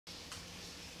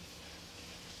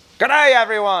G'day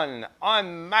everyone,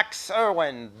 I'm Max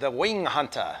Irwin, the Wing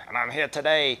Hunter, and I'm here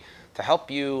today to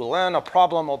help you learn a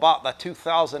problem about the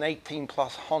 2018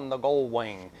 Plus Honda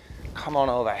Goldwing. Come on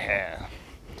over here.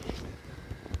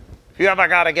 If you ever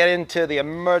got to get into the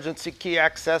emergency key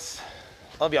access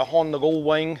of your Honda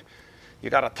Goldwing, you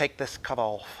got to take this cover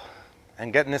off.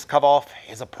 And getting this cover off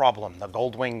is a problem. The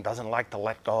Goldwing doesn't like to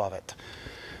let go of it.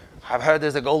 I've heard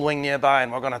there's a Goldwing nearby,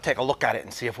 and we're going to take a look at it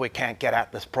and see if we can't get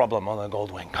at this problem on the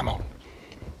Goldwing. Come on.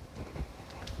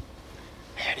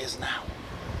 Here it is now.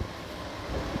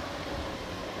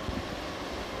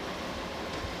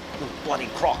 Those bloody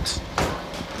Crocs.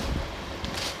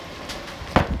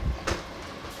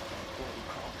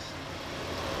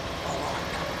 All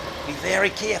right. Be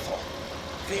very careful.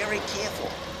 Very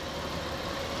careful.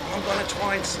 I'm going to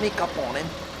try and sneak up on him.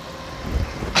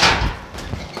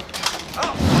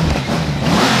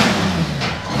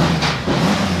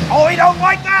 Oh, he don't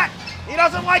like that. He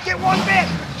doesn't like it one bit.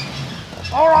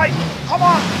 All right, come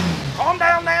on. Calm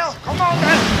down now. Come on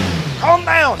now. Calm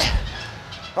down.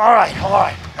 All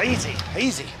right. Easy,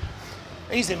 easy.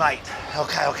 Easy, mate.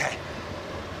 Okay.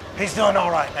 He's doing all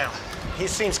right now. He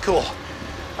seems cool.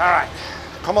 All right,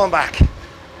 come on back.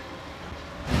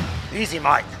 Easy,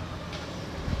 mate.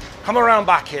 Come around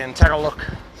back here and take a look.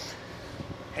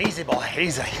 Easy, boy,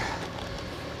 easy.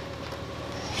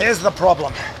 Here's the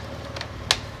problem.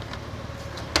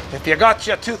 If you got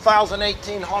your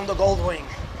 2018 Honda Goldwing,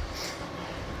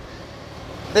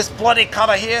 this bloody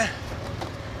cover here,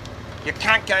 you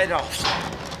can't get it off.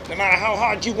 No matter how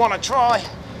hard you want to try,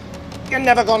 you're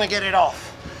never going to get it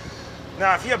off.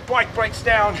 Now, if your bike breaks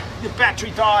down, your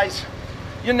battery dies,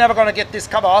 you're never going to get this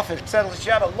cover off unless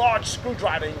you have a large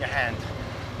screwdriver in your hand.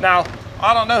 Now,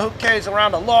 I don't know who carries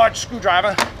around a large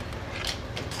screwdriver,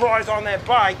 pries on their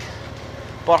bike,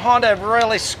 but Honda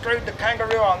really screwed the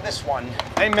kangaroo on this one.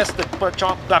 They missed the boat,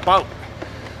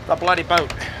 the bloody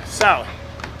boat. So,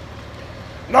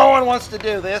 no one wants to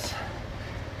do this,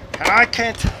 and I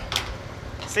can't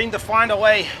seem to find a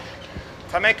way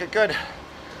to make a good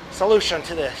solution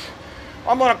to this.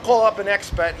 I'm gonna call up an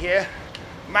expert here,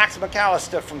 Max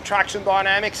McAllister from Traction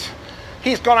Dynamics.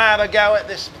 He's gonna have a go at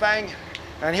this thing,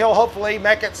 and he'll hopefully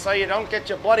make it so you don't get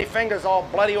your bloody fingers all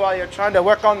bloody while you're trying to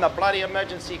work on the bloody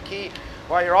emergency key,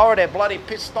 while you're already bloody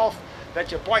pissed off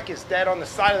that your bike is dead on the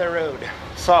side of the road.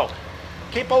 So,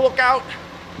 keep a lookout.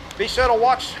 Be sure to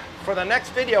watch for the next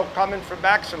video coming from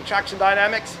Max from Traction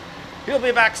Dynamics. He'll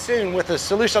be back soon with a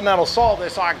solution that'll solve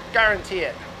this, I guarantee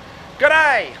it. Good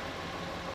day!